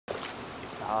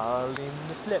It's all in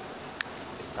the flip.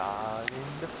 It's all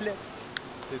in the flip.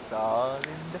 It's all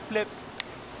in the flip.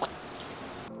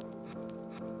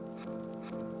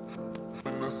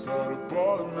 When I started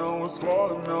balling, now it's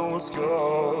falling, now it's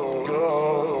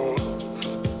go.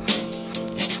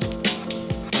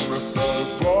 When I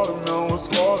started balling, now it's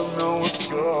falling, now it's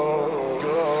go.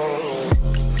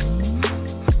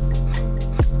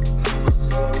 When I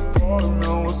started balling,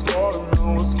 now it's falling,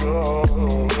 now it's go.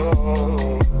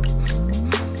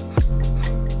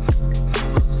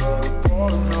 When I started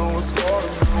balling, now it's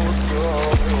falling, now it's go.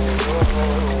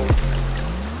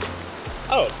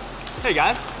 Oh, hey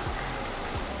guys.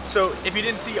 So if you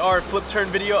didn't see our flip turn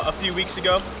video a few weeks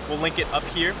ago, we'll link it up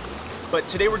here. But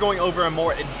today we're going over a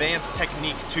more advanced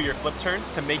technique to your flip turns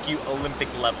to make you Olympic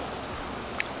level.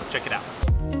 Check it out.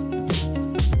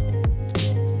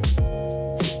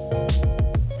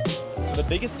 So the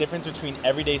biggest difference between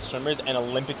everyday swimmers and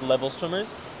Olympic level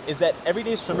swimmers is that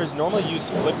everyday swimmers normally use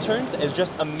flip turns as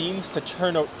just a means to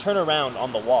turn around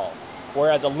on the wall.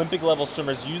 Whereas Olympic level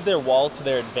swimmers use their walls to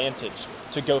their advantage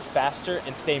to go faster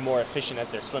and stay more efficient as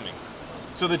they're swimming.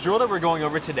 So the drill that we're going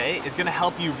over today is going to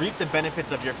help you reap the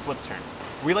benefits of your flip turn.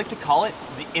 We like to call it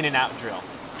the in and out drill.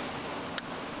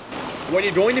 What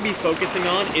you're going to be focusing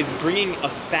on is bringing a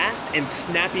fast and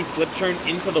snappy flip turn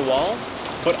into the wall,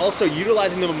 but also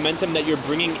utilizing the momentum that you're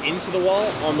bringing into the wall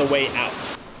on the way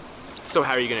out. So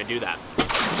how are you going to do that?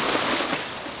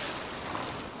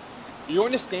 You're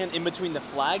going to stand in between the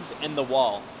flags and the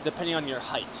wall, depending on your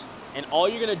height. And all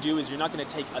you're going to do is you're not going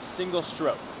to take a single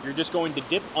stroke. You're just going to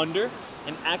dip under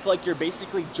and act like you're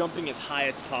basically jumping as high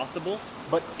as possible,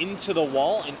 but into the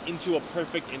wall and into a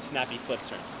perfect and snappy flip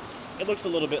turn. It looks a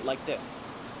little bit like this.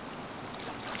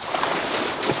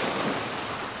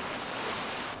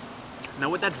 Now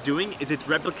what that's doing is it's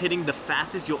replicating the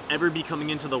fastest you'll ever be coming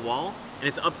into the wall, and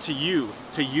it's up to you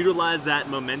to utilize that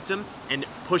momentum and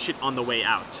push it on the way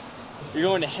out. You're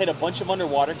going to hit a bunch of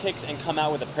underwater kicks and come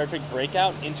out with a perfect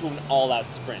breakout into an all-out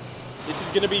sprint. This is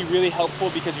going to be really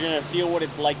helpful because you're going to feel what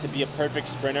it's like to be a perfect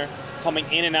sprinter, coming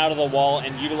in and out of the wall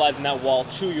and utilizing that wall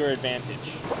to your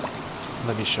advantage.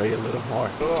 Let me show you a little more.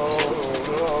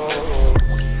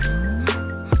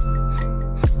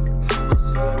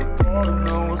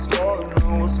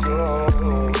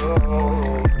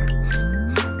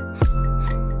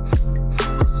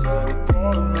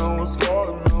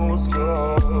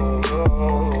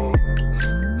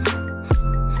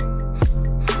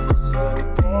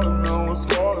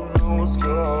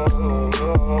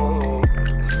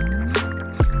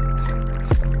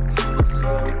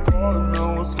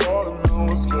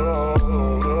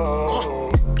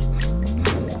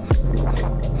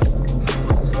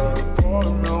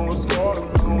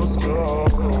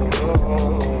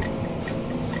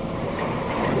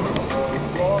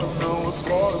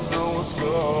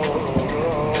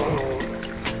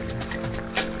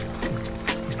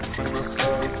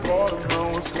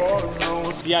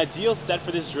 The ideal set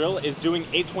for this drill is doing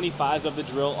 825s of the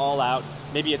drill all out,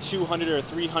 maybe a 200 or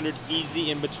 300 easy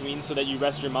in between so that you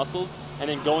rest your muscles, and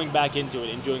then going back into it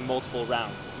and doing multiple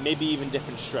rounds, maybe even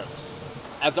different strokes.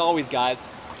 As always guys,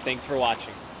 thanks for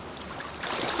watching.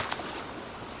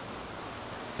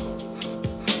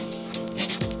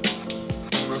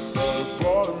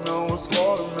 Now it's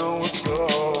falling, now it's